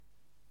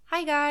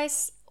Hi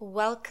guys,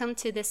 welcome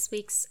to this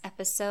week's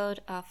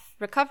episode of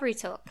Recovery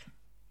Talk.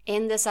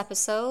 In this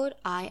episode,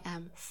 I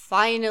am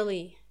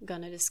finally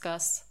gonna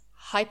discuss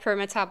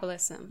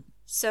hypermetabolism.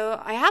 So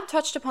I have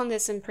touched upon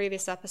this in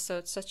previous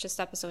episodes, such as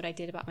the episode I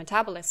did about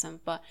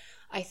metabolism, but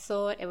I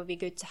thought it would be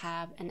good to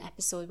have an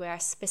episode where I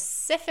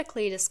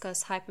specifically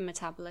discuss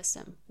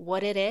hypermetabolism.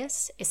 What it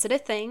is it a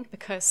thing?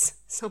 Because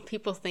some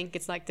people think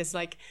it's like this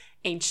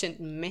ancient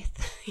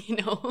myth,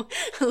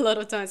 A lot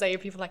of times I hear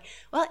people like,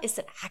 well, is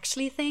it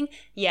actually a thing?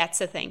 Yeah,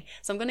 it's a thing.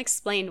 So I'm going to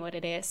explain what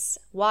it is,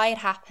 why it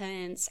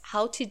happens,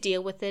 how to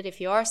deal with it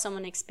if you are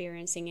someone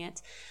experiencing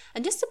it,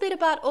 and just a bit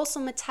about also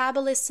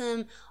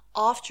metabolism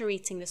after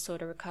eating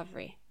disorder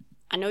recovery.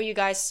 I know you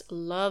guys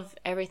love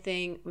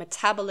everything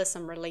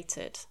metabolism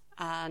related,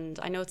 and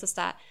I noticed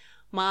that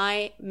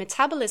my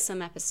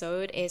metabolism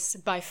episode is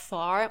by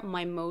far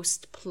my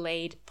most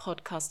played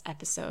podcast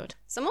episode.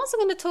 So I'm also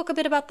going to talk a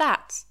bit about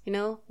that.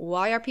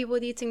 Why are people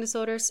with eating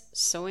disorders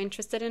so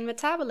interested in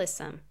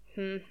metabolism?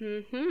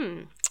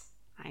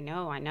 I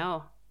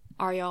know.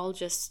 Are y'all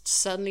just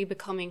suddenly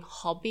becoming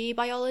hobby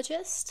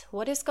biologists?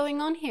 What is going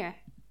on here?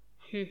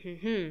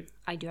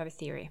 I do have a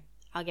theory.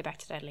 I'll get back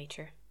to that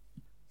later.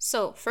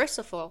 So, first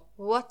of all,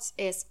 what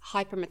is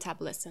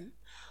hypermetabolism?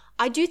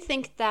 I do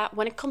think that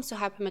when it comes to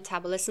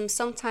hypermetabolism,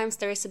 sometimes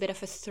there is a bit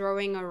of a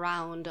throwing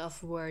around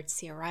of words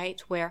here, right?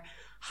 Where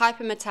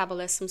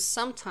hypermetabolism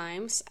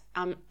sometimes,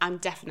 I'm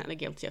definitely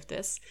guilty of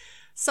this,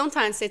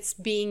 sometimes it's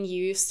being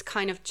used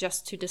kind of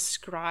just to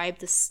describe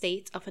the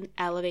state of an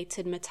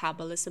elevated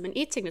metabolism in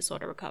eating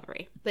disorder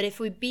recovery. But if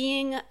we're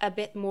being a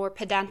bit more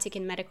pedantic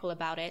and medical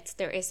about it,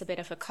 there is a bit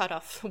of a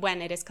cutoff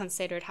when it is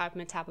considered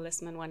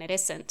hypermetabolism and when it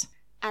isn't.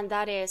 And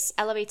that is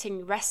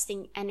elevating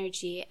resting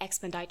energy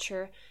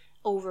expenditure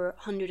over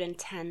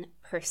 110%.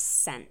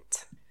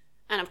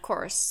 And of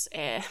course,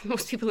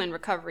 most people in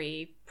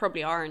recovery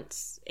probably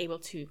aren't able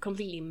to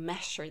completely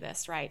measure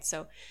this, right?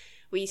 So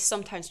we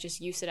sometimes just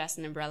use it as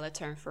an umbrella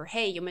term for,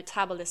 hey, your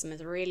metabolism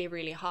is really,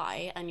 really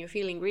high and you're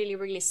feeling really,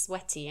 really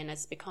sweaty and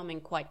it's becoming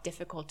quite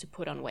difficult to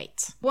put on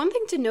weight. One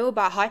thing to know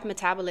about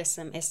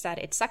hypermetabolism is that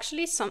it's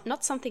actually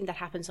not something that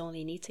happens only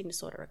in eating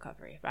disorder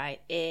recovery,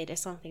 right? It is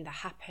something that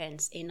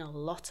happens in a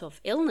lot of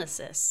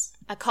illnesses.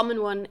 A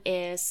common one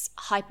is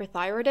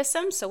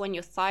hyperthyroidism. So when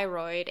your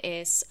thyroid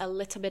is a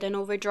little bit in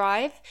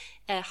overdrive,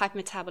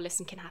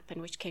 hypermetabolism can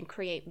happen, which can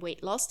create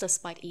weight loss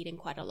despite eating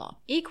quite a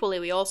lot. Equally,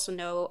 we also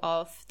know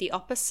of the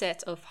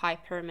opposite of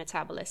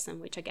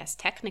hypermetabolism, which I guess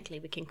technically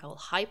we can call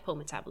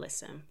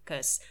hypometabolism,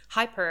 because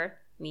hyper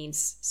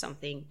means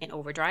something in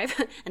overdrive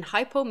and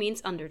hypo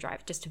means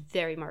underdrive, just to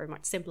very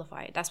much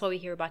simplify it. That's why we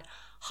hear about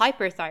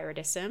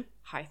hyperthyroidism,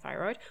 high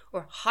thyroid,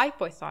 or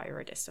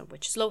hypothyroidism,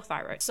 which is low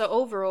thyroid. So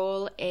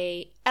overall,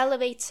 a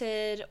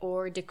elevated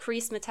or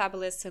decreased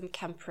metabolism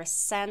can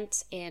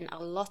present in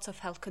a lot of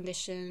health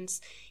conditions,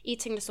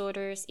 eating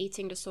disorders,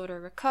 eating disorder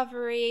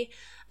recovery,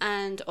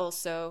 and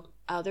also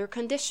other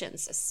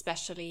conditions,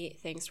 especially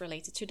things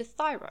related to the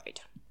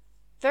thyroid.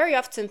 Very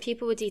often,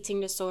 people with eating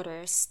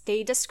disorders,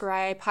 they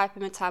describe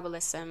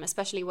hypermetabolism,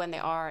 especially when they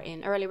are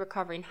in early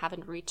recovery and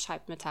haven't reached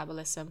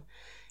hypermetabolism.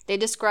 They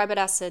describe it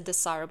as a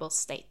desirable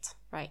state,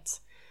 right?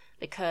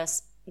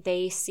 Because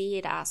they see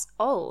it as,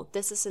 oh,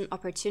 this is an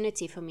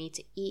opportunity for me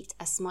to eat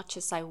as much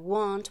as I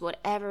want,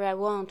 whatever I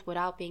want,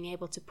 without being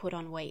able to put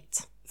on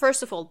weight.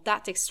 First of all,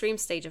 that extreme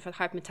stage of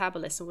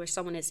hypermetabolism where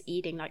someone is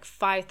eating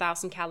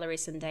 5,000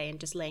 calories a day and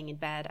just laying in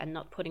bed and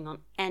not putting on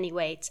any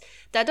weight,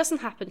 that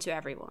doesn't happen to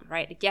everyone,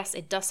 right? Yes,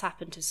 it does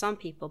happen to some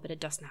people, but it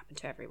doesn't happen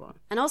to everyone.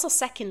 And also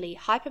secondly,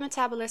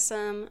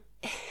 hypermetabolism,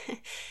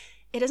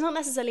 it is not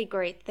necessarily a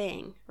great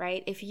thing,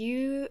 right? If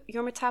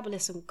your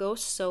metabolism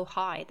goes so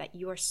high that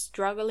you are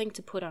struggling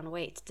to put on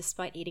weight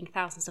despite eating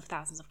thousands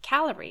of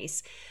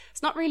calories,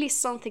 it's not really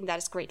something that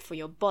is great for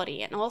your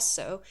body. And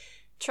also,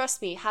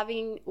 trust me,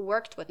 having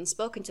worked with and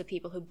spoken to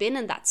people who've been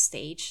in that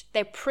stage,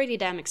 they're pretty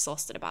damn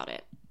exhausted about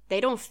it. They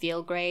don't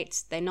feel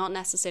great. They're not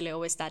necessarily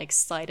always that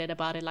excited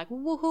about it, like,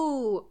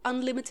 woohoo,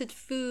 unlimited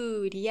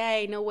food,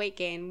 yay, no weight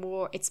gain.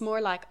 It's more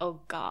like,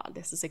 oh God,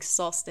 this is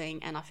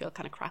exhausting and I feel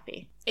kind of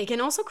crappy. It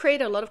can also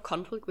create a lot of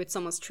conflict with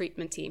someone's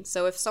treatment team.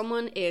 So if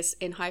someone is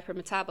in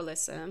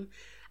hypermetabolism,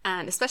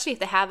 and especially if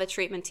they have a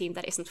treatment team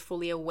that isn't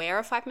fully aware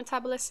of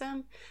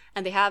hypermetabolism,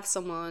 and they have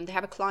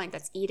a client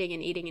that's eating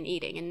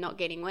and not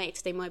gaining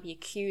weight, they might be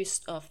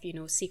accused of,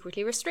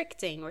 secretly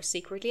restricting or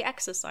secretly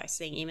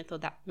exercising, even though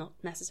that's not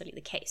necessarily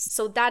the case.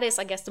 So that is,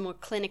 I guess, the more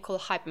clinical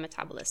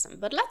hypermetabolism.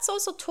 But let's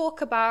also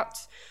talk about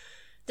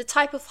the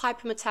type of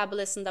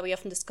hypermetabolism that we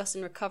often discuss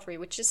in recovery,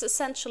 which is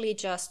essentially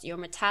just your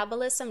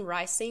metabolism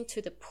rising to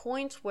the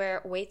point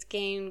where weight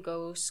gain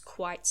goes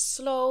quite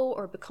slow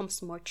or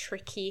becomes more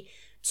tricky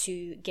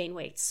to gain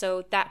weight.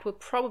 So that would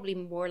probably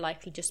more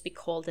likely just be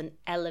called an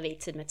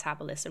elevated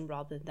metabolism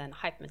rather than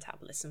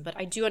hypermetabolism. But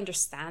I do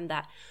understand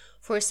that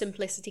for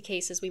simplicity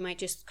cases, we might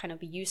just kind of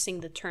be using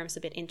the terms a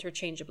bit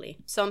interchangeably.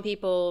 Some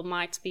people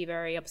might be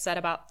very upset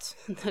about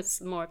this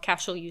more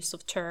casual use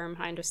of term.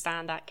 I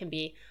understand that can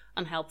be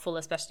unhelpful,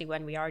 especially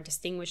when we are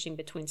distinguishing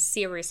between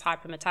serious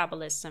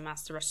hypermetabolism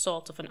as the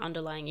result of an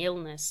underlying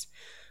illness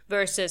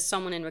versus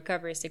someone in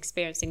recovery is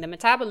experiencing the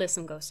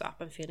metabolism goes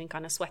up and feeling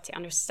kind of sweaty. I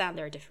understand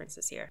there are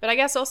differences here. But I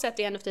guess also at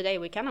the end of the day,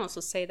 we can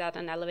also say that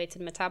an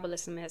elevated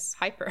metabolism is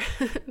hyper.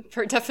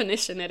 Per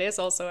definition, it is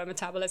also a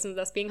metabolism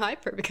that's being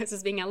hyper because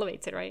it's being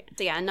elevated, right?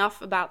 So yeah,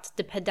 enough about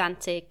the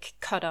pedantic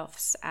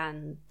cutoffs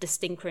and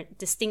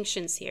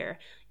distinctions here,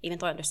 even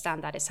though I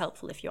understand that is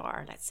helpful if you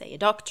are, let's say, a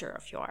doctor, or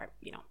if you are,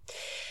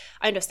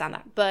 I understand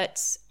that.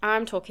 But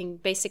I'm talking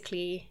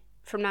basically,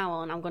 from now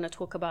on, I'm going to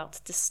talk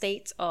about the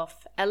state of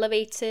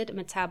elevated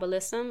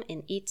metabolism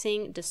in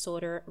eating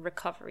disorder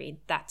recovery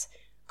that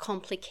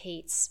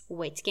complicates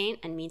weight gain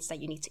and means that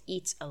you need to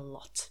eat a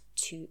lot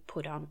to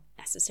put on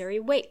necessary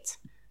weight.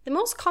 The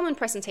most common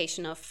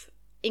presentation of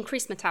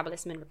increased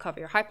metabolism in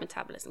recovery, or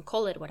hypermetabolism,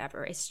 call it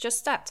whatever, is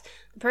just that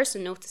the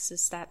person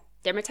notices that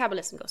their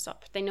metabolism goes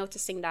up. They're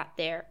noticing that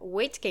their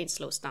weight gain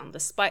slows down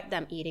despite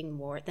them eating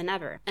more than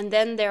ever. And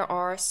then there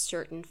are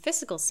certain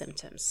physical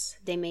symptoms.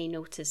 They may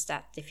notice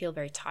that they feel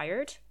very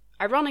tired.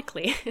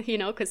 Ironically,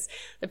 because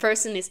the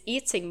person is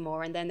eating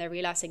more and then they're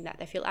realizing that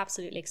they feel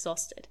absolutely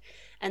exhausted.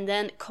 And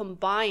then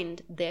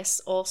combined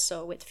this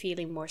also with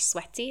feeling more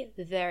sweaty,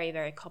 very,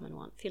 very common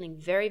one, feeling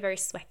very, very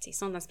sweaty.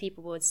 Sometimes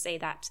people would say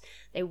that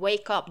they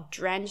wake up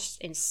drenched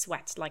in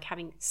sweat, like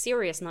having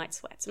serious night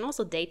sweats. And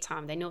also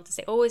daytime, they notice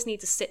they always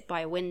need to sit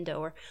by a window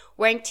or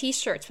wearing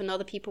t-shirts when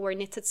other people wear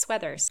knitted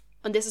sweaters.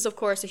 And this is, of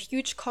course, a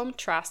huge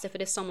contrast if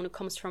it is someone who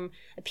comes from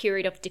a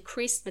period of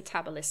decreased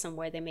metabolism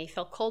where they may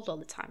feel cold all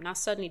the time. Now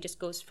suddenly just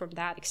goes from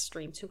that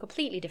extreme to a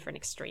completely different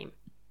extreme.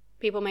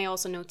 People may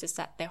also notice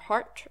that their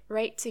heart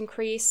rates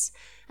increase.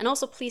 And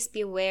also please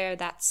be aware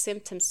that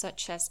symptoms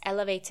such as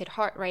elevated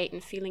heart rate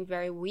and feeling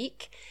very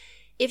weak,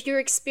 if you're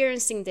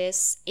experiencing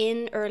this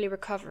in early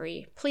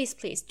recovery, please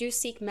do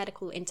seek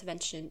medical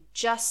intervention,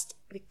 just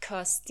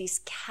because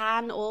these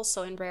can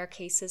also, in rare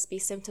cases, be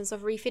symptoms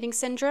of refeeding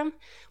syndrome.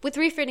 With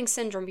refeeding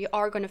syndrome, you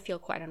are going to feel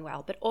quite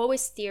unwell, but always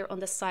steer on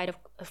the side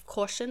of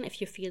caution if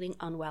you're feeling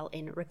unwell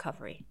in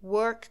recovery.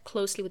 Work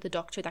closely with the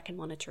doctor that can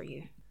monitor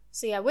you.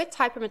 So yeah, with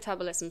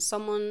hypermetabolism,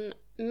 someone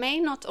may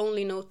not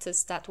only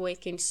notice that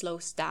weight gain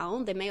slows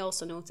down, they may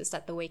also notice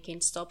that the weight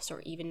gain stops,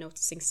 or even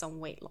noticing some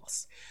weight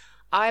loss.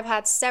 I've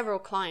had several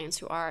clients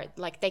who are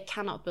like, they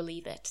cannot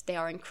believe it. They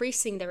are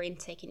increasing their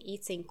intake and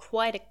eating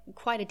quite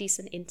a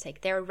decent intake.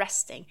 They're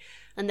resting.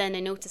 And then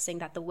they're noticing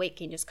that the weight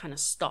gain just kind of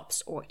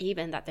stops, or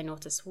even that they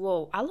notice,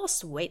 whoa, I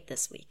lost weight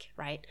this week,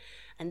 right?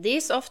 And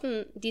these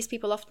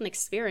people often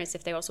experience,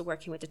 if they're also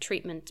working with the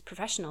treatment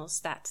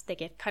professionals, that they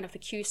get kind of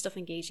accused of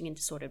engaging in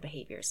disordered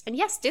behaviors. And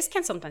yes, this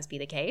can sometimes be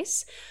the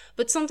case,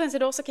 but sometimes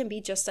it also can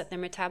be just that their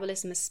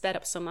metabolism is sped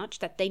up so much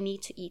that they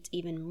need to eat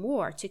even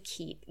more to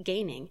keep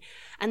gaining.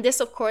 And this,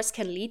 of course,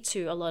 can lead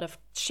to a lot of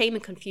shame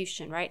and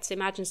confusion, right? So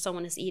imagine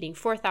someone is eating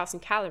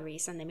 4,000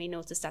 calories and they may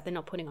notice that they're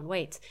not putting on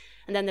weight.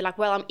 And then they're like,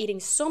 well, I'm eating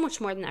so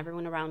much more than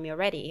everyone around me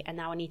already, and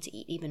now I need to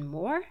eat even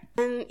more.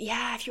 And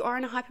yeah, if you are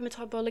in a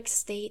hypermetabolic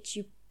state,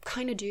 you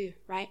kind of do,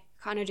 right?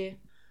 Kind of do.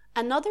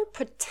 Another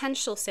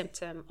potential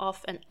symptom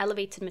of an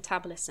elevated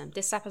metabolism,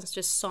 this happens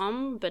to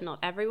some, but not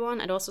everyone,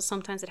 and also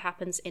sometimes it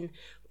happens in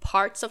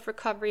parts of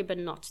recovery, but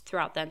not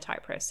throughout the entire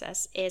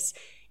process, is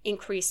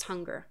increased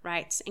hunger,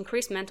 right?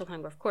 Increased mental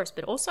hunger, of course,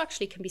 but also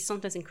actually can be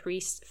sometimes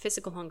increased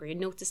physical hunger. You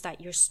notice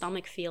that your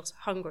stomach feels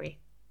hungry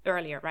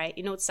earlier, right?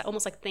 You notice that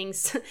almost like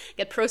things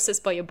get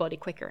processed by your body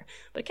quicker.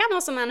 But it can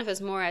also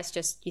manifest more as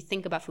just you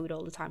think about food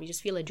all the time. You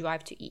just feel a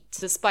drive to eat,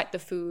 despite the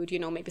food,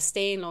 maybe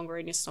staying longer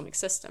in your stomach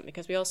system,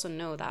 because we also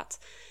know that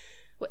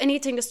an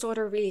eating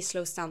disorder really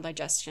slows down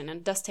digestion,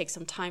 and it does take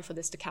some time for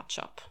this to catch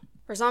up.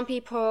 For some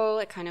people,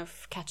 it kind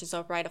of catches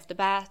up right off the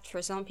bat.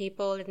 For some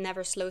people, it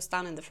never slows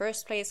down in the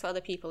first place. For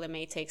other people, it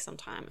may take some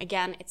time.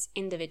 Again, it's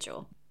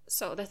individual.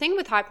 So the thing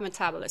with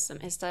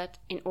hypermetabolism is that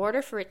in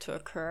order for it to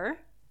occur,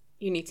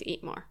 you need to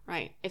eat more,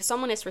 right? If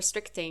someone is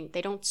restricting,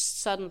 they don't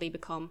suddenly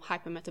become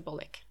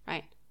hypermetabolic,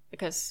 right?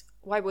 Because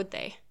why would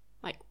they?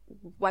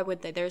 Why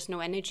would they? There's no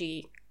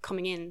energy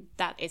coming in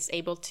that is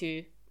able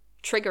to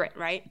trigger it,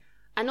 right?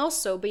 And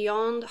also,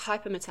 beyond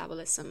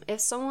hypermetabolism, if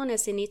someone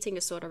is in eating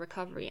disorder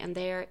recovery and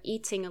they're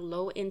eating a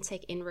low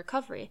intake in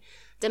recovery,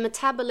 the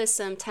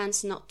metabolism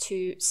tends not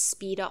to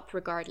speed up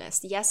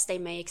regardless. Yes, they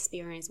may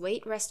experience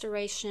weight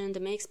restoration, they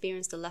may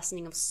experience the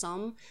lessening of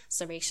some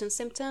starvation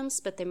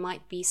symptoms, but they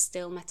might be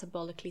still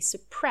metabolically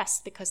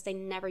suppressed because they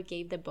never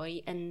gave the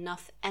body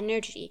enough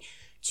energy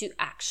to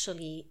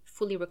actually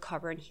fully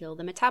recover and heal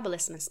the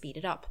metabolism and speed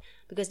it up.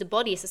 Because the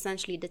body is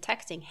essentially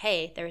detecting,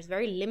 hey, there is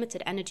very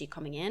limited energy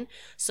coming in,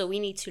 so we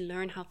need to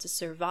learn how to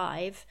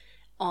survive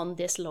on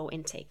this low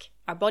intake.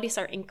 Our bodies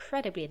are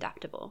incredibly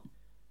adaptable.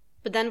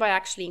 But then by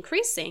actually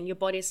increasing, your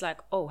body's like,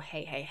 oh,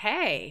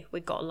 hey,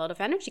 we got a lot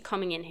of energy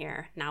coming in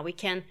here. Now we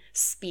can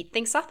speed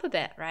things up a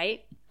bit,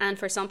 right? And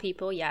for some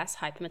people, yes,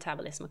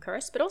 hypermetabolism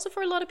occurs, but also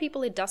for a lot of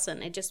people, it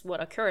doesn't. It just,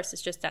 what occurs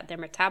is just that their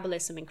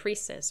metabolism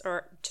increases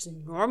or just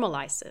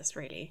normalizes,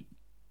 really.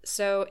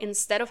 So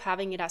instead of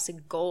having it as a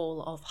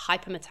goal of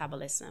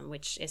hypermetabolism,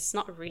 which is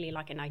not really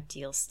like an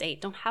ideal state,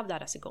 don't have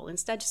that as a goal.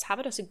 Instead, just have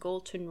it as a goal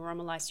to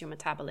normalize your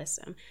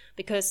metabolism,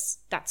 because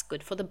that's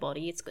good for the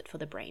body, it's good for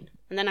the brain.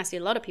 And then I see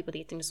a lot of people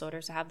with eating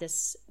disorders have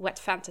this wet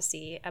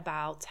fantasy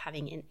about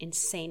having an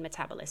insane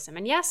metabolism.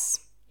 And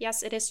yes,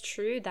 it is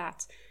true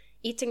that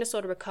eating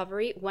disorder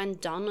recovery, when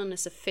done on a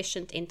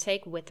sufficient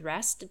intake with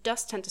rest,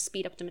 does tend to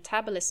speed up the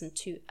metabolism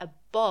to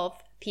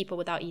above people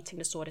without eating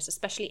disorders,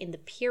 especially in the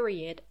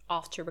period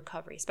after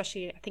recovery.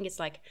 Especially, I think it's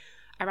like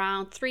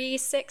around 3,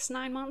 6,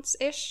 9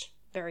 months-ish,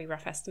 very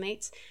rough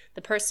estimates.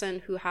 The person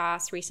who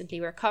has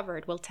recently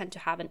recovered will tend to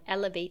have an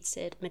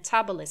elevated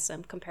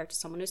metabolism compared to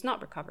someone who's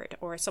not recovered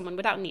or someone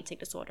without an eating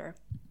disorder.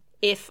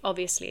 If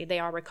obviously they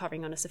are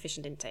recovering on a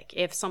sufficient intake.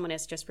 If someone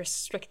is just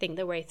restricting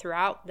their way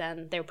throughout,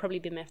 then they'll probably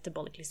be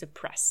metabolically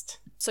suppressed.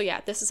 So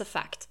yeah, this is a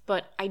fact.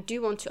 But I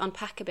do want to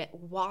unpack a bit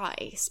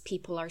why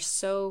people are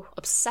so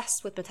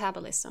obsessed with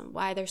metabolism,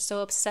 why they're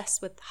so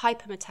obsessed with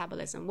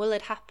hypermetabolism. Will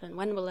it happen?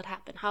 When will it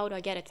happen? How do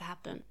I get it to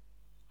happen?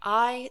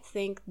 I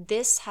think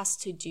this has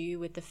to do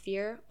with the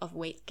fear of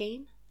weight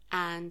gain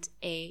and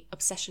a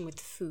obsession with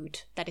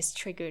food that is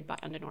triggered by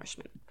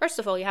undernourishment. First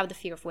of all, you have the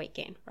fear of weight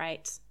gain,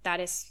 right? That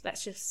is,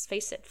 let's just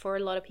face it, for a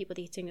lot of people with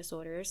eating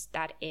disorders,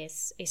 that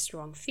is a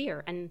strong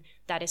fear. And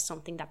that is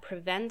something that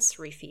prevents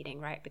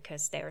refeeding, right?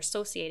 Because they're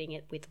associating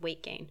it with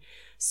weight gain.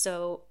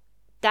 So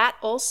that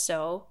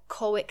also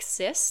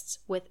coexists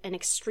with an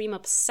extreme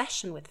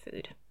obsession with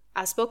food.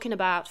 I've spoken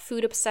about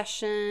food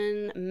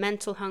obsession,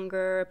 mental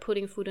hunger,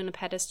 putting food on a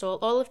pedestal.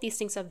 All of these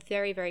things are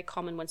very, very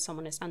common when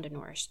someone is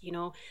undernourished.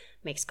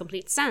 Makes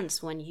complete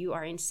sense. When you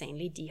are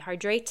insanely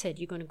dehydrated,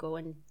 you're going to go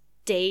and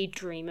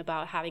daydream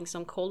about having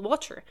some cold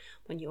water.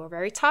 When you are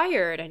very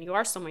tired and you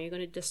are somewhere, you're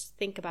going to just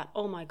think about,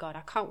 oh my God,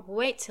 I can't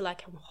wait till I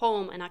come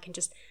home and I can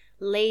just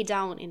lay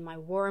down in my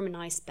warm,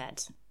 nice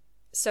bed.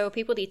 So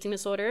people with eating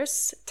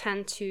disorders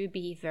tend to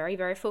be very,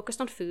 very focused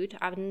on food.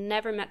 I've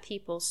never met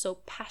people so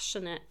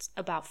passionate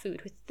about food,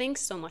 who think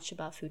so much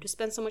about food, who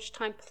spend so much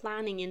time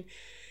planning and,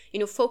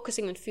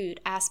 focusing on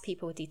food as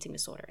people with eating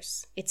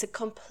disorders. It's a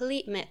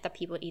complete myth that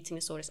people with eating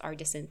disorders are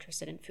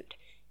disinterested in food.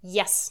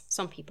 Yes,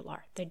 some people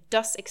are. There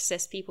does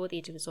exist people with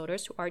eating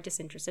disorders who are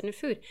disinterested in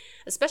food,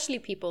 especially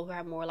people who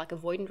have more like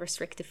avoidant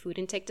restrictive food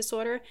intake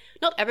disorder.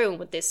 Not everyone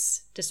with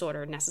this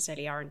disorder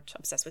necessarily aren't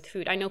obsessed with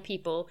food. I know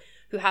people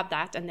who have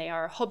that and they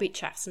are hobby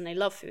chefs and they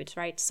love food,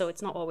 right? So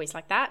it's not always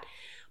like that.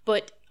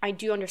 But I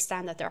do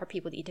understand that there are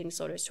people with eating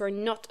disorders who are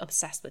not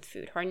obsessed with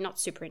food, who are not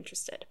super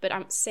interested. But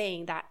I'm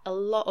saying that a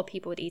lot of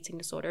people with eating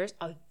disorders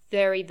are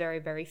very, very,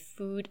 very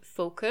food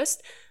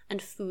focused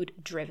and food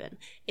driven.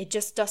 It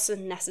just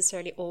doesn't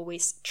necessarily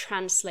always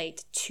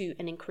translate to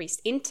an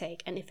increased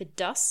intake. And if it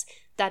does,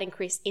 that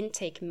increased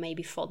intake may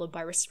be followed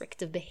by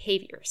restrictive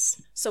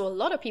behaviors. So a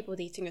lot of people with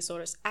eating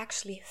disorders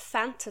actually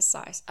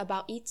fantasize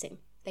about eating.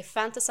 They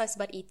fantasize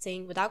about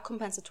eating without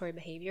compensatory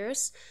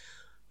behaviors.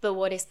 But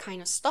what is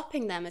kind of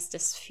stopping them is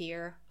this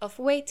fear of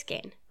weight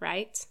gain,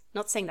 right?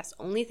 Not saying that's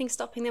the only thing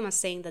stopping them. I'm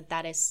saying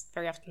that is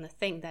very often the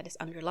thing that is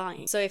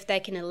underlying. So if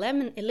they can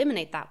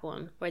eliminate that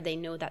one, where they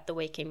know that the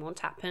weight gain won't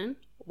happen,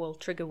 will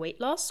trigger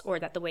weight loss, or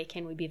that the weight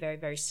gain will be very,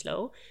 very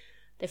slow,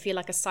 they feel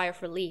like a sigh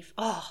of relief.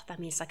 Oh, that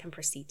means I can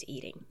proceed to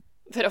eating.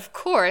 But of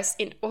course,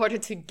 in order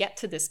to get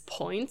to this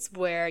point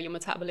where your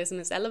metabolism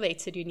is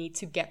elevated, you need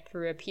to get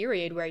through a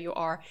period where you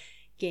are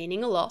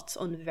gaining a lot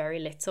on very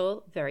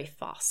little, very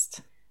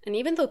fast. And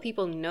even though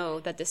people know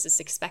that this is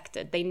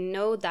expected, they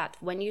know that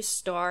when you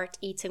start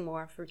eating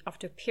more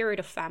after a period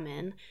of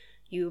famine,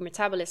 your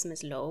metabolism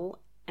is low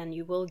and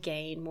you will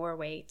gain more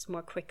weight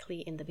more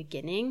quickly in the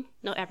beginning.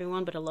 Not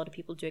everyone, but a lot of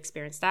people do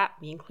experience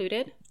that, me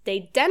included.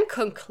 They then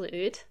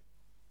conclude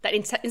that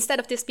instead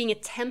of this being a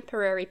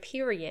temporary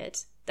period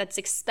that's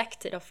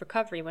expected of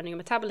recovery when your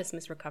metabolism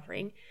is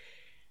recovering,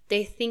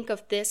 they think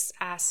of this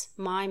as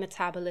my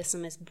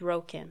metabolism is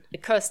broken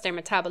because their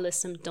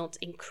metabolism don't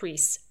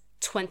increase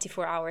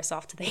 24 hours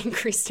after they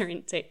increase their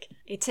intake.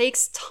 It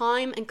takes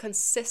time and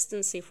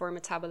consistency for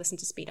metabolism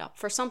to speed up.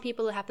 For some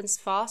people, it happens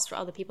fast. For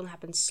other people, it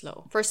happens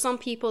slow. For some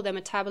people, their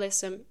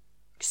metabolism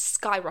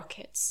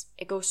skyrockets.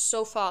 It goes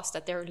so fast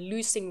that they're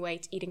losing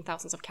weight, eating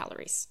thousands of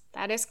calories.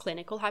 That is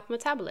clinical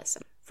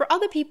hypermetabolism. For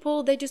other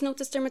people, they just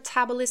notice their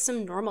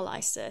metabolism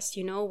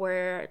normalizes,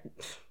 where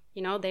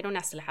they don't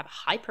necessarily have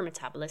a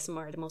hypermetabolism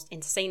or the most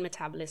insane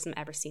metabolism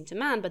ever seen to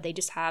man, but they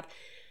just have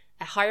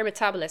a higher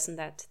metabolism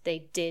that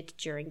they did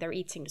during their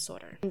eating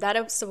disorder. And that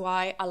is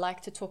why I like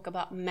to talk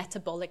about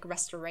metabolic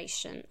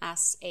restoration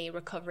as a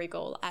recovery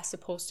goal, as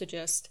opposed to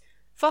just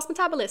fast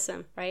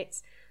metabolism, right?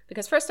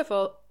 Because first of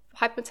all,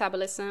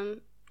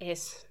 hypermetabolism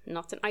is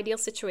not an ideal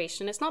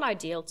situation. It's not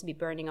ideal to be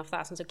burning off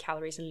thousands of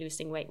calories and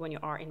losing weight when you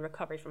are in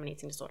recovery from an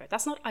eating disorder.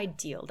 That's not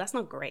ideal. That's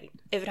not great.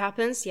 If it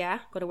happens,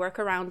 got to work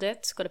around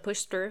it, got to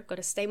push through, got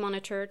to stay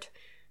monitored,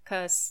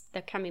 because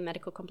there can be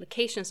medical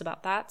complications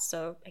about that.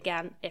 So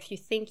again, if you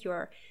think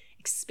you're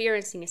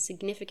experiencing a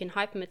significant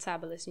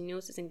hypermetabolism, you're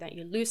noticing that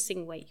you're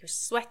losing weight, you're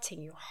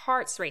sweating, your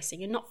heart's racing,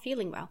 you're not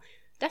feeling well,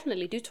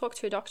 definitely do talk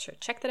to a doctor.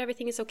 Check that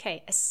everything is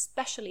okay,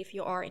 especially if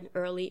you are in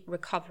early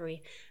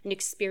recovery and you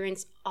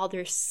experience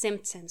other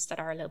symptoms that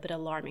are a little bit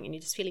alarming and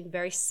you're just feeling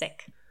very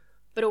sick.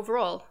 But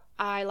overall,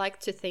 I like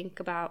to think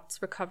about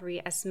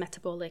recovery as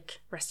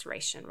metabolic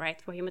restoration,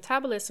 right? Where your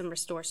metabolism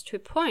restores to a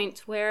point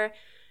where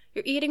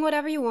you're eating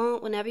whatever you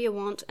want, whenever you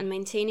want, and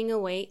maintaining a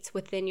weight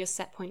within your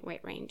set point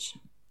weight range.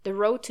 The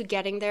road to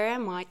getting there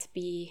might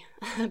be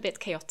a bit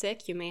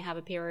chaotic. You may have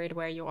a period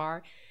where you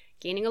are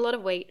gaining a lot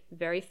of weight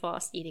very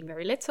fast, eating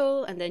very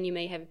little, and then you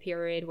may have a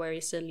period where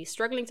you're suddenly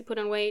struggling to put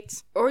on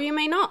weight, or you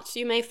may not.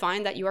 You may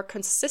find that you are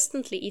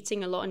consistently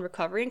eating a lot in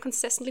recovery and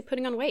consistently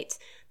putting on weight.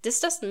 This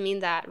doesn't mean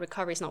that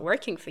recovery is not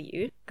working for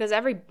you, because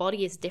every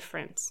body is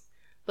different.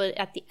 But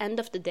at the end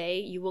of the day,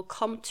 you will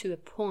come to a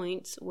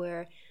point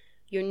where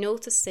you're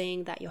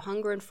noticing that your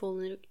hunger and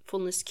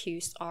fullness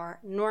cues are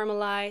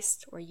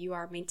normalized, or you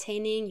are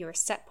maintaining your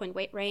set point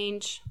weight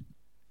range,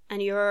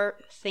 and you're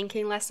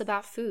thinking less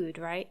about food,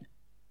 right?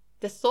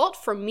 The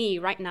thought for me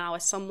right now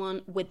as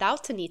someone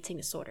without an eating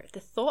disorder,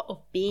 the thought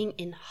of being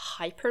in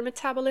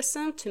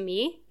hypermetabolism to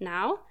me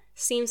now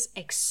seems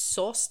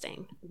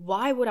exhausting.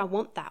 Why would I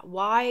want that?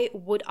 Why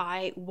would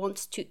I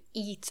want to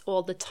eat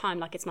all the time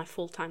like it's my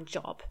full-time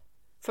job?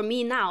 For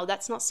me now,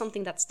 that's not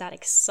something that's that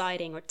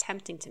exciting or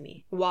tempting to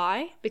me.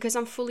 Why? Because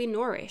I'm fully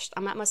nourished.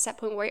 I'm at my set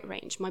point weight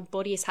range. My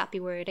body is happy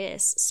where it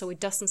is, so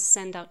it doesn't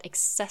send out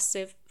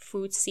excessive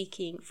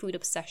food-seeking, food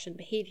obsession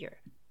behavior.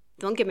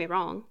 Don't get me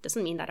wrong,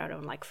 doesn't mean that I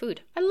don't like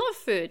food. I love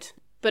food.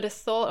 But the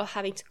thought of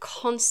having to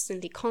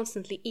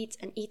constantly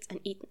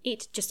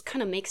eat just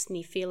kind of makes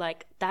me feel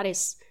like that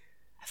is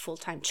a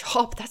full-time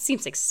job. That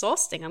seems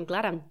exhausting. I'm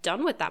glad I'm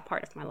done with that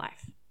part of my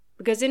life.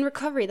 Because in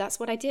recovery, that's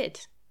what I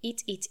did.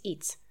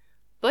 Eat.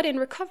 But in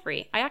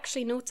recovery, I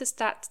actually noticed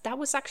that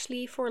was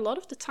actually, for a lot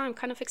of the time,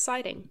 kind of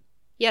exciting.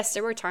 Yes,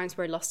 there were times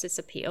where it lost its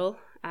appeal.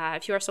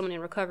 If you are someone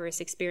in recovery is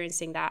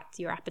experiencing that,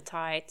 your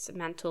appetite,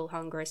 mental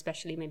hunger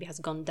especially, maybe has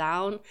gone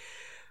down,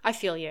 I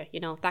feel you,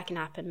 that can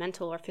happen.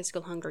 Mental or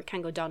physical hunger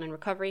can go down in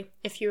recovery.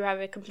 If you have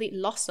a complete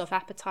loss of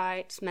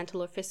appetite,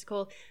 mental or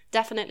physical,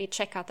 definitely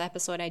check out the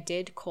episode I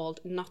did called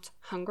Not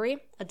Hungry.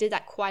 I did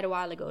that quite a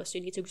while ago, so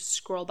you need to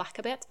scroll back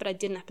a bit, but I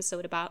did an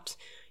episode about,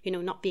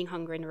 not being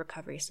hungry in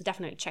recovery, so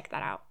definitely check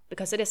that out,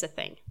 because it is a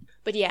thing.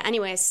 But yeah,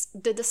 anyways,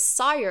 the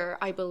desire,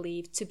 I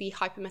believe, to be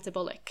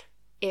hypermetabolic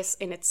is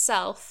in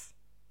itself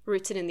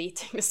rooted in the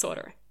eating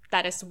disorder.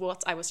 That is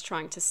what I was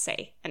trying to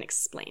say and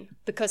explain.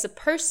 Because a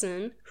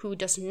person who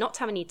does not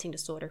have an eating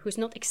disorder, who's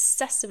not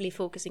excessively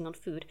focusing on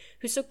food,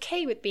 who's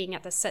okay with being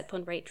at the set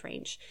point weight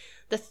range,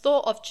 the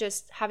thought of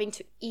just having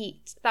to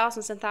eat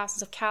thousands and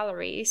thousands of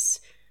calories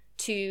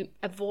to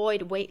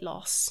avoid weight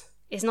loss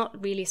is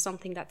not really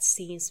something that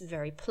seems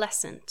very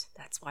pleasant.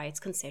 That's why it's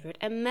considered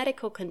a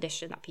medical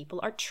condition that people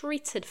are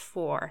treated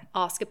for.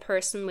 Ask a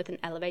person with an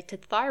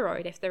elevated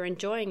thyroid if they're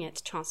enjoying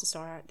it. Chances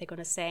are they're going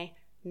to say,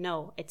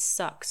 no, it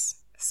sucks.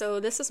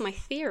 So this is my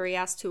theory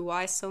as to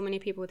why so many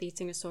people with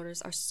eating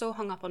disorders are so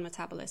hung up on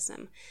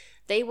metabolism.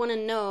 They want to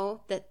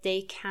know that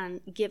they can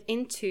give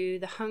into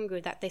the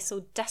hunger that they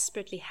so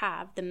desperately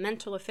have, the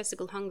mental or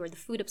physical hunger, the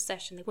food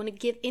obsession. They want to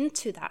give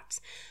into that,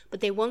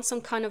 but they want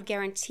some kind of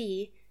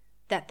guarantee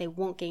that they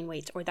won't gain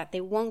weight or that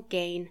they won't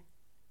gain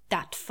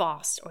that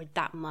fast or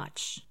that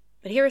much.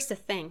 But here's the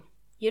thing.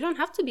 You don't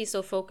have to be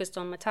so focused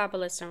on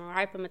metabolism or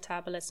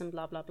hypermetabolism,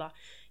 blah, blah, blah.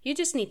 You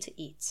just need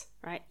to eat,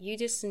 right? You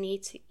just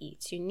need to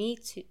eat. You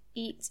need to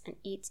eat and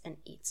eat and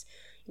eat.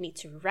 You need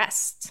to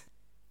rest.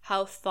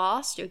 How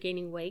fast you're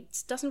gaining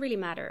weight doesn't really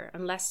matter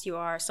unless you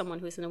are someone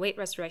who's in a weight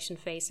restoration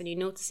phase and you're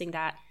noticing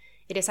that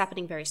it is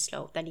happening very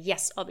slow. Then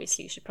yes,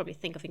 obviously you should probably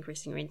think of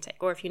increasing your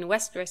intake. Or if you're in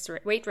a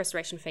weight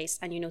restoration phase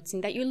and you're noticing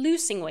that you're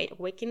losing weight or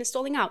weight gain is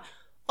stalling out,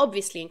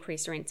 obviously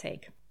increase your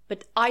intake.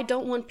 But I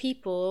don't want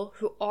people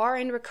who are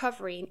in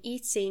recovery and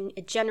eating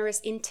a generous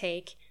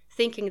intake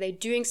thinking they're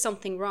doing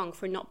something wrong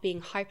for not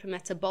being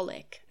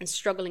hypermetabolic and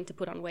struggling to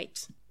put on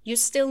weight. You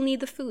still need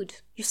the food.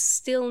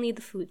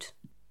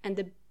 And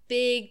the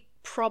big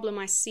problem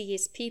I see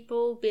is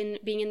people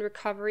being in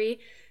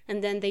recovery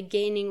and then they're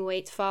gaining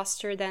weight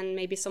faster than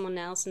maybe someone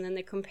else, and then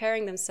they're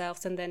comparing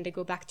themselves, and then they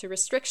go back to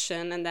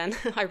restriction, and then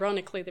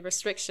ironically the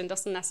restriction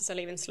doesn't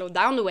necessarily even slow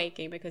down the weight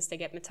gain because they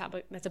get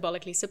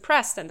metabolically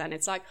suppressed, and then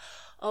it's like,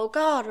 oh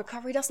god,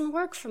 recovery doesn't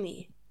work for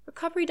me.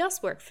 Recovery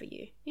does work for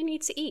you. You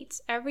need to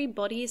eat. Every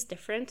body is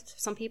different.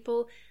 Some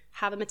people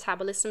have a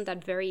metabolism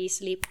that very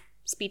easily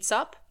speeds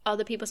up.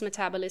 Other people's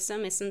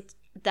metabolism isn't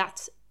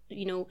that,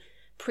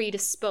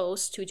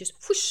 predisposed to just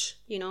whoosh,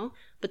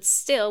 But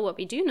still, what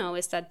we do know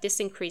is that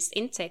this increased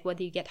intake,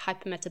 whether you get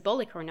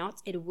hypermetabolic or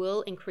not, it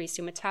will increase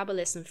your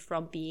metabolism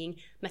from being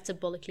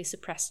metabolically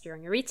suppressed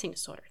during your eating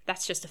disorder.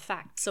 That's just a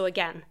fact. So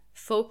again,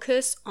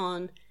 focus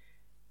on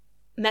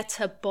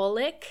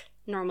metabolic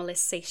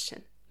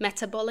normalization,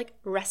 metabolic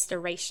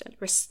restoration,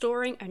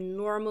 restoring a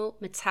normal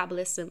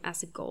metabolism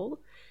as a goal,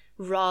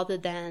 rather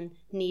than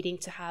needing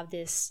to have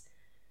this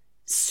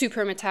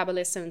super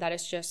metabolism that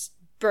is just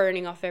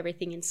burning off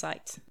everything in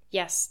sight.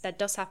 Yes, that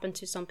does happen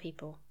to some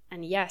people.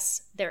 And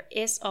yes, there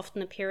is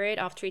often a period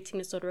after eating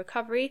disorder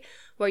recovery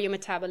where your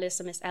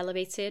metabolism is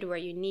elevated, where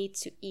you need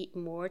to eat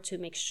more to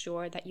make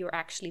sure that you're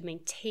actually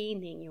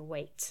maintaining your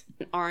weight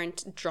and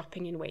aren't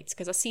dropping in weight.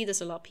 Because I see this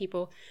a lot.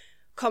 People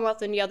come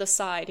out on the other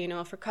side,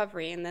 of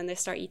recovery, and then they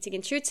start eating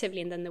intuitively,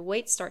 and then the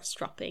weight starts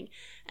dropping.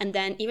 And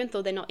then even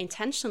though they're not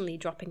intentionally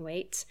dropping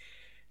weight,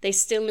 they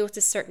still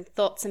notice certain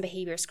thoughts and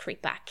behaviors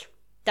creep back.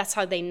 That's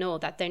how they know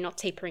that they're not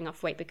tapering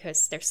off weight,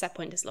 because their set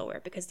point is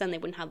lower, because then they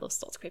wouldn't have those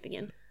thoughts creeping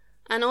in.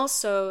 And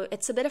also,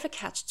 it's a bit of a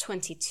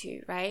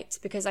catch-22, right?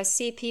 Because I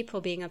see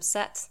people being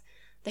upset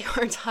they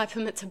aren't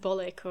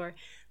hypermetabolic, or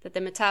that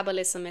their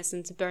metabolism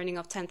isn't burning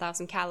off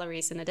 10,000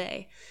 calories in a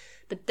day.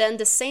 But then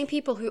the same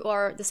people,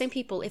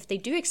 if they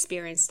do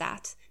experience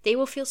that, they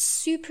will feel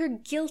super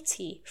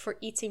guilty for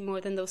eating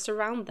more than those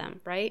around them,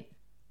 right?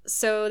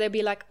 So they'll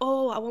be like,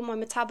 oh, I want my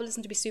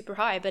metabolism to be super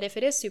high. But if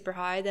it is super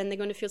high, then they're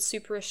going to feel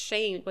super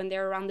ashamed when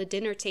they're around the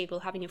dinner table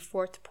having a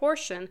fourth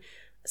portion.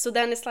 So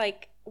then it's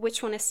like,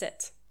 which one is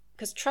it?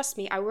 Because trust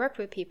me, I work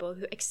with people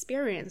who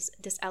experience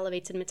this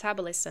elevated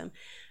metabolism.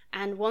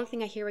 And one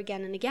thing I hear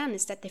again and again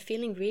is that they're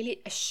feeling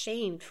really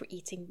ashamed for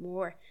eating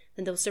more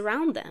than those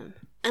around them.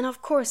 And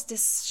of course,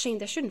 this shame,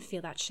 they shouldn't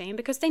feel that shame,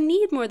 because they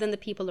need more than the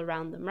people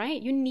around them,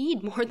 right? You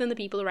need more than the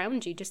people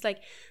around you. Just like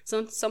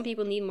some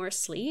people need more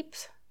sleep.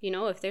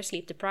 If they're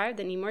sleep deprived,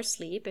 they need more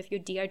sleep. If you're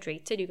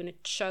dehydrated, you're going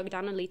to chug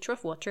down a liter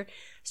of water.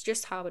 It's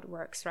just how it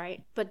works,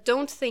 right? But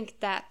don't think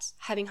that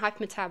having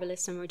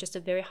hypermetabolism or just a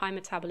very high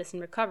metabolism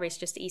recovery is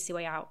just the easy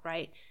way out,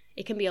 right?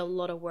 It can be a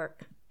lot of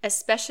work,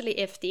 especially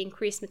if the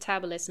increased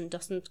metabolism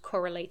doesn't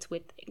correlate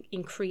with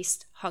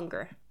increased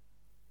hunger.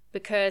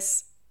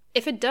 Because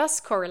if it does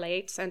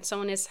correlate and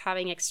someone is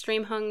having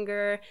extreme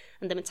hunger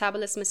and the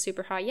metabolism is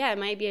super high, yeah, it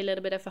might be a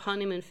little bit of a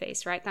honeymoon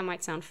phase, right? That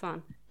might sound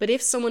fun. But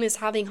if someone is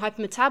having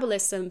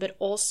hypermetabolism, but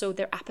also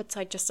their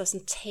appetite just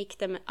doesn't take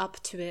them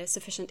up to a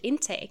sufficient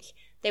intake,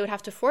 they would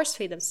have to force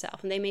feed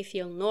themselves, and they may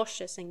feel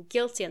nauseous and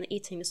guilty, and the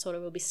eating disorder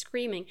will be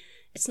screaming.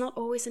 It's not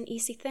always an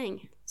easy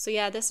thing. So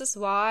yeah, this is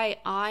why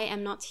I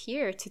am not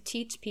here to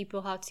teach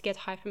people how to get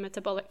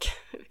hypermetabolic,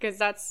 because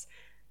that's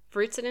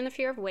rooted in a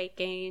fear of weight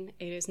gain.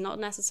 It is not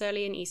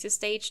necessarily an easy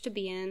stage to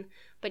be in.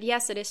 But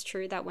yes, it is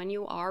true that when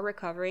you are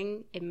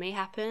recovering, it may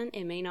happen,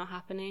 it may not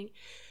happening,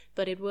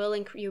 but it will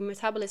your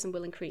metabolism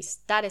will increase.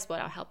 That is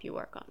what I'll help you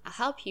work on. I'll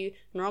help you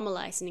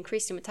normalize and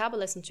increase your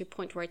metabolism to a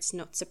point where it's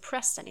not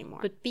suppressed anymore.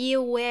 But be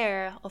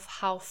aware of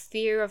how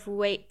fear of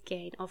weight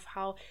gain, of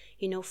how,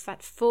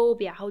 fat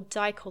phobia, how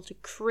diet culture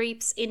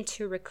creeps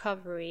into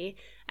recovery,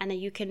 and then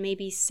you can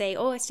maybe say,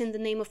 oh, it's in the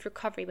name of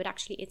recovery, but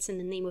actually it's in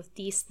the name of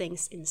these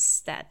things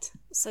instead.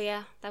 So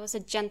yeah, that was a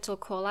gentle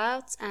call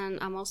out, and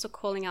I'm also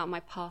calling out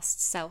my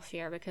past self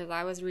here, because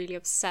I was really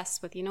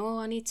obsessed with,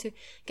 I need to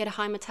get a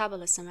high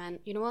metabolism, and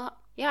you know what?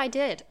 Yeah, I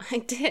did.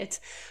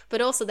 But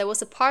also there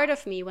was a part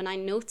of me when I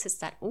noticed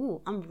that,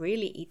 oh, I'm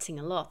really eating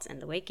a lot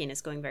and the weight gain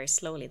is going very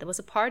slowly. There was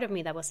a part of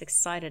me that was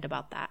excited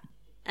about that.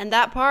 And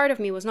that part of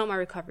me was not my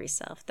recovery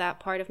self.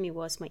 That part of me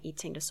was my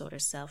eating disorder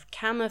self,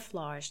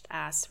 camouflaged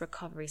as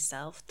recovery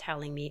self,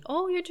 telling me,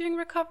 oh, you're doing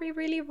recovery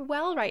really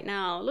well right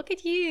now. Look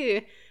at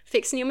you,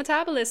 fixing your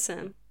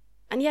metabolism.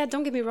 And yeah,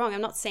 don't get me wrong, I'm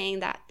not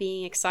saying that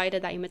being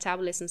excited that your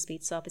metabolism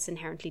speeds up is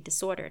inherently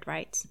disordered,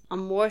 right?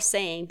 I'm more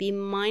saying be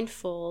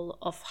mindful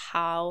of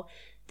how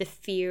the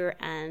fear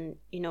and,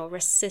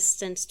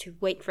 resistance to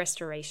weight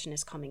restoration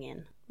is coming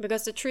in.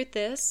 Because the truth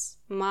is,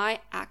 my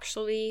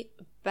actually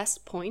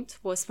best point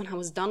was when I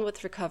was done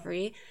with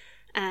recovery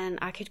and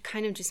I could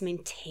kind of just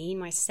maintain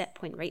my set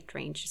point weight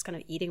range, just kind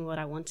of eating what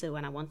I wanted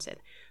when I wanted.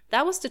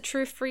 That was the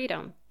true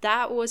freedom.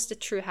 That was the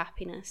true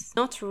happiness.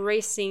 Not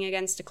racing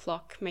against the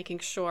clock, making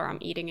sure I'm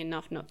eating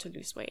enough not to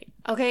lose weight.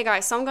 Okay,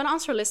 guys, so I'm going to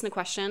answer a listener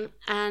question,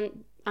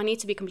 and I need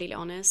to be completely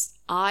honest.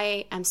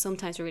 I am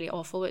sometimes really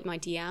awful with my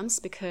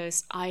DMs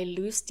because I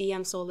lose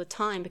DMs all the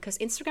time, because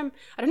Instagram,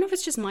 I don't know if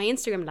it's just my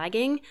Instagram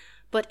lagging,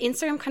 but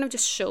Instagram kind of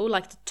just show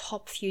like the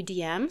top few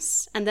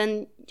DMs, and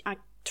then I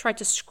try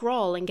to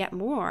scroll and get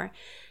more,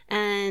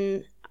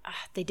 and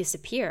they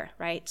disappear,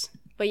 right?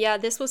 But yeah,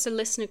 this was a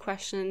listener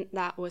question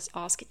that was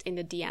asked in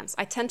the DMs.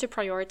 I tend to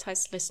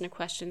prioritize listener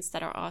questions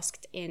that are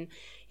asked in,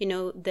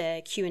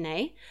 the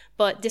Q&A,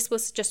 but this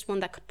was just one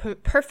that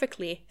could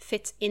perfectly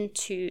fit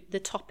into the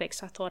topic,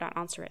 so I thought I'd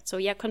answer it. So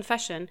yeah,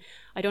 confession,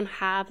 I don't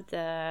have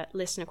the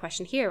listener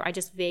question here. I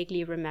just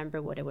vaguely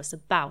remember what it was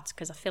about,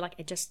 because I feel like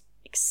it just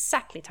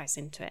exactly ties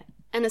into it.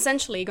 And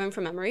essentially, going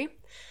from memory,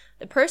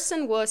 the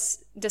person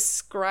was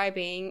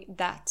describing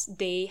that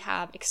they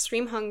have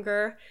extreme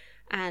hunger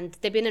and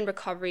they've been in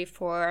recovery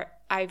for,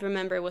 I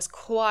remember it was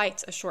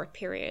quite a short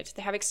period.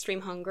 They have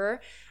extreme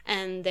hunger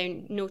and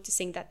they're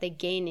noticing that they're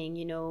gaining,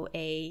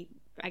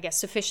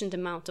 sufficient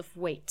amount of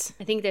weight.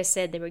 I think they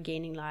said they were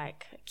gaining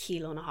like 1.5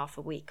 kilos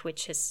a week,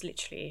 which is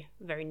literally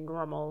very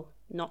normal,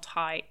 not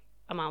high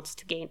amounts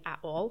to gain at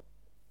all.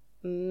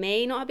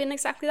 May not have been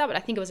exactly that, but I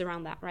think it was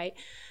around that, right?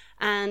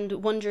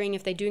 And wondering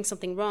if they're doing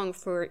something wrong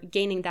for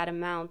gaining that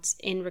amount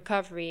in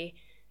recovery,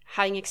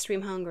 having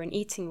extreme hunger and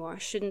eating more.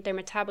 Shouldn't their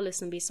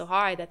metabolism be so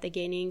high that they're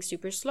gaining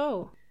super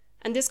slow?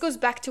 And this goes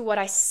back to what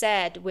I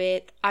said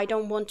with, I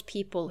don't want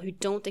people who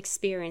don't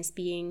experience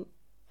being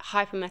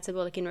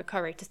hypermetabolic in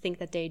recovery to think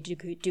that they're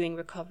doing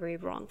recovery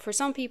wrong. For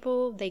some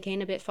people, they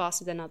gain a bit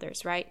faster than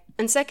others, right?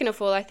 And second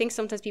of all, I think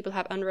sometimes people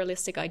have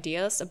unrealistic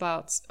ideas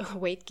about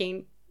weight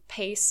gain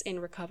pace in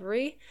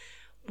recovery.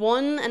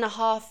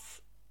 1.5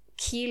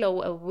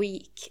 kilo a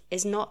week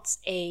is not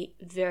a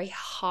very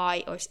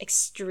high or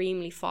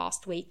extremely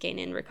fast weight gain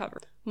in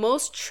recovery.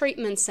 Most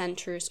treatment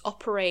centers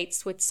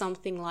operates with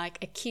something like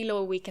 1 kilo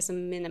a week as a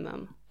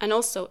minimum. And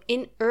also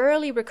in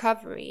early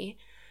recovery,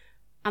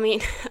 I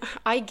mean,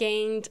 I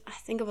gained, I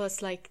think it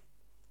was like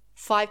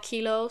 5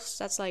 kilos.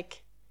 That's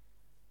like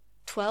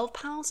 12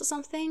 pounds or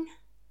something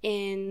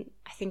in,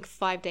 I think,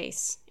 5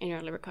 days in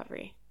early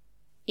recovery.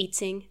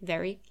 Eating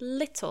very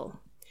little.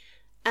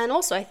 And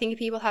also, I think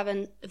people have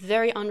a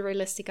very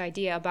unrealistic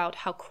idea about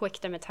how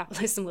quick the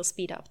metabolism will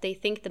speed up. They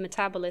think the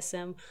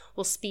metabolism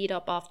will speed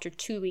up after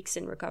 2 weeks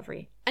in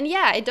recovery. And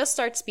yeah, it does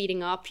start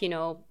speeding up,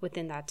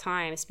 within that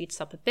time. It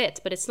speeds up a bit,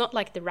 but it's not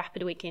like the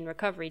rapid weight gain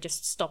recovery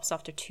just stops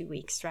after 2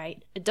 weeks,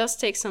 right? It does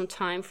take some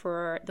time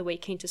for the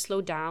weight gain to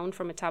slow down,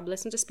 for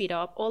metabolism to speed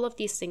up. All of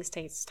these things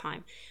takes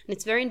time. And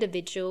it's very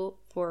individual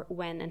for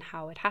when and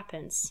how it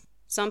happens.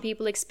 Some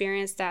people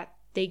experience that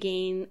they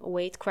gain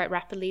weight quite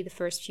rapidly the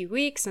first few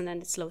weeks and then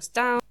it slows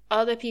down.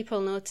 Other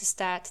people notice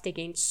that they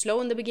gain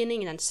slow in the beginning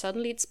and then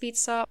suddenly it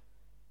speeds up.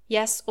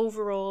 Yes,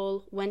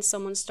 overall, when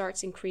someone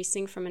starts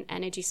increasing from an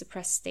energy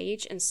suppressed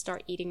stage and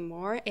start eating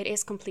more, it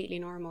is completely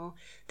normal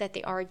that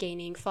they are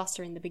gaining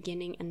faster in the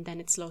beginning and then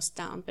it slows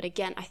down. But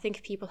again, I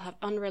think people have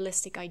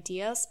unrealistic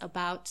ideas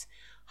about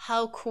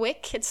how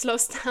quick it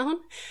slows down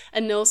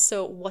and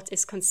also what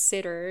is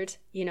considered,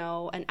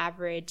 an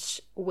average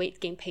weight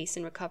gain pace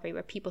in recovery,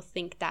 where people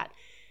think that,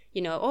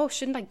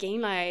 shouldn't I gain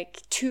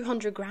like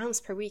 200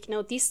 grams per week?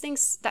 No, these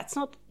things, that's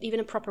not even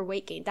a proper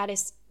weight gain. That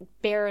is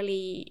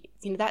barely,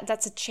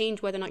 that's a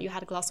change whether or not you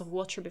had a glass of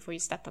water before you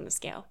stepped on the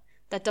scale.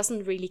 That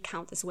doesn't really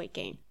count as weight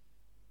gain.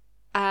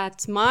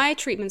 At my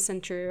treatment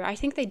center, I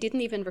think they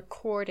didn't even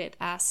record it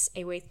as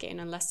a weight gain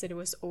unless it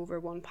was over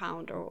 1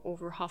 pound or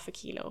over half a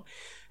kilo.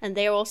 And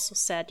they also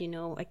said,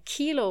 1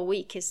 kilo a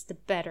week is the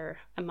better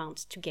amount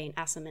to gain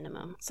as a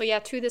minimum. So yeah,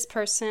 to this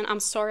person,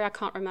 I'm sorry, I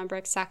can't remember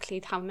exactly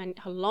how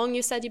long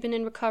you said you've been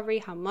in recovery,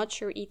 how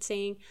much you're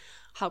eating,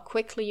 how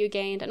quickly you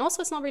gained. And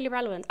also it's not really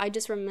relevant. I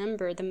just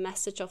remember the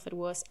message of it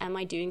was, am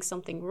I doing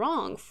something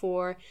wrong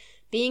for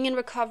being in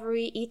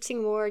recovery,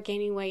 eating more,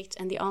 gaining weight?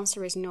 And the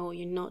answer is no,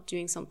 you're not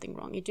doing something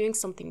wrong. You're doing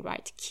something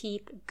right.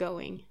 Keep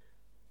going.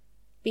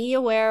 Be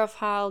aware of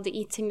how the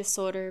eating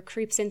disorder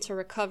creeps into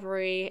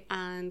recovery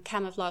and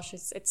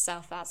camouflages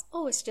itself as,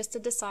 it's just a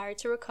desire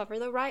to recover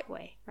the right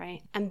way,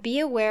 right? And be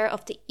aware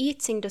of the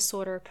eating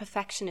disorder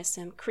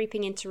perfectionism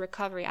creeping into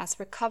recovery as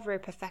recovery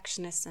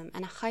perfectionism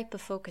and a hyper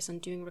focus on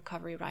doing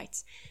recovery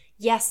right.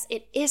 Yes,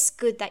 it is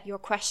good that you're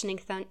questioning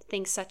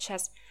things such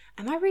as,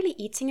 am I really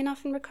eating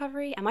enough in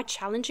recovery? Am I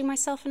challenging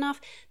myself enough?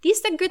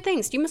 These are good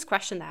things. You must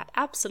question that.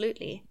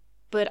 Absolutely.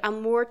 But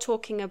I'm more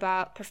talking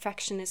about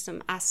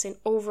perfectionism as in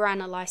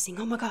overanalyzing.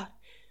 Oh my God,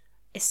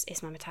 is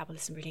my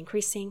metabolism really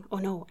increasing? Oh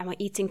no, am I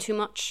eating too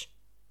much?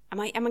 Am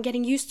I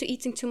getting used to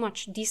eating too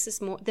much? This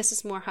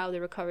is more how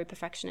the recovery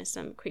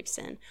perfectionism creeps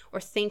in.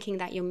 Or thinking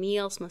that your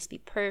meals must be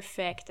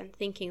perfect and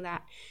thinking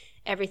that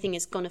everything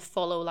is going to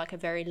follow like a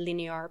very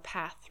linear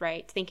path,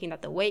 right? Thinking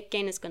that the weight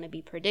gain is going to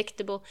be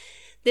predictable.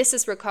 This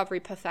is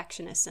recovery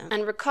perfectionism.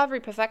 And recovery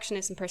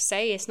perfectionism per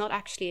se is not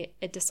actually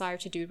a desire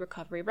to do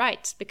recovery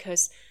right,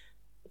 because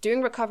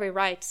doing recovery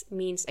right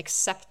means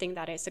accepting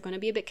that it's going to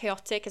be a bit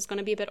chaotic, it's going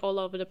to be a bit all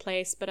over the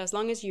place, but as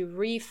long as you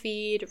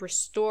refeed,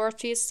 restore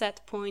to your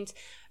set point,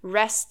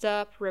 rest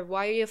up,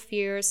 rewire your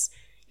fears,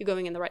 you're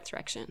going in the right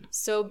direction.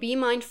 So be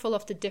mindful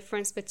of the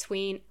difference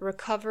between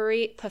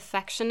recovery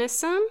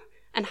perfectionism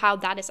and how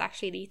that is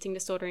actually the eating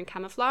disorder in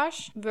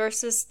camouflage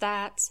versus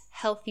that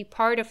healthy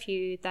part of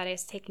you that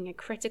is taking a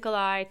critical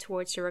eye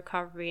towards your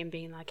recovery and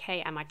being like,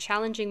 hey, am I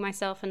challenging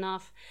myself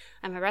enough?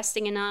 Am I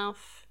resting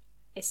enough?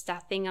 Is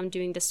that thing I'm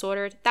doing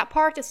disordered? That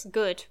part is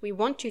good. We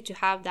want you to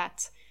have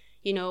that,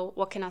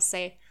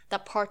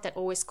 that part that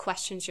always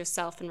questions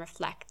yourself and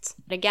reflects.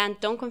 But again,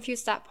 don't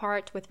confuse that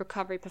part with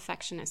recovery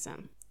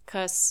perfectionism,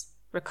 because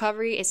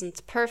recovery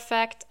isn't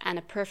perfect, and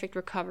a perfect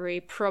recovery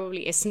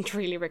probably isn't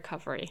really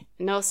recovery.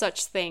 No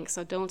such thing,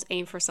 so don't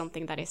aim for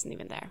something that isn't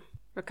even there.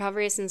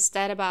 Recovery is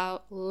instead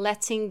about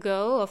letting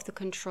go of the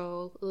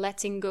control,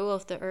 letting go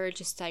of the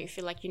urges that you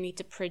feel like you need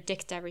to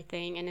predict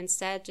everything, and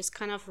instead just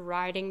kind of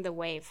riding the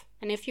wave.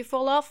 And if you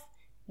fall off,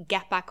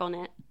 get back on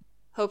it.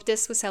 Hope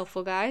this was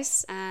helpful,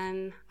 guys,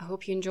 and I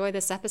hope you enjoyed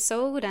this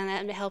episode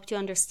and it helped you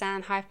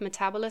understand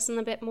hypermetabolism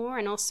a bit more,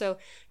 and also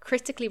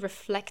critically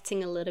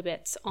reflecting a little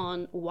bit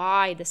on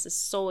why this is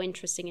so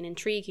interesting and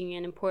intriguing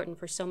and important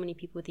for so many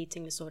people with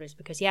eating disorders.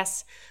 Because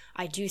yes,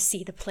 I do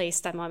see the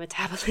place that my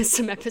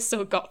metabolism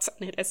episode got,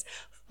 and it is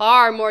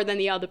far more than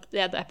the other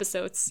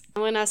episodes.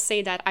 And when I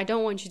say that, I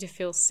don't want you to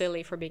feel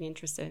silly for being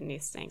interested in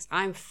these things.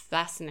 I'm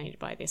fascinated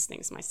by these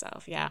things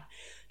myself, yeah.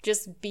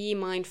 just be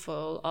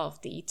mindful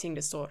of the eating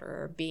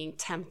disorder, being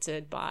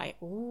tempted by,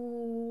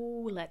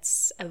 ooh,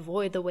 let's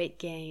avoid the weight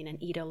gain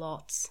and eat a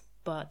lot.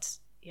 But,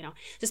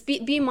 just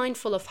be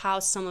mindful of how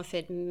some of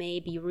it may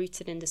be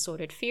rooted in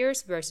disordered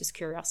fears versus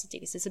curiosity,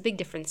 because there's a big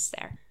difference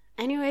there.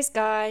 Anyways,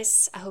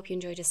 guys, I hope you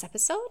enjoyed this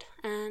episode,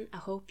 and I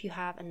hope you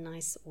have a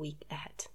nice week ahead.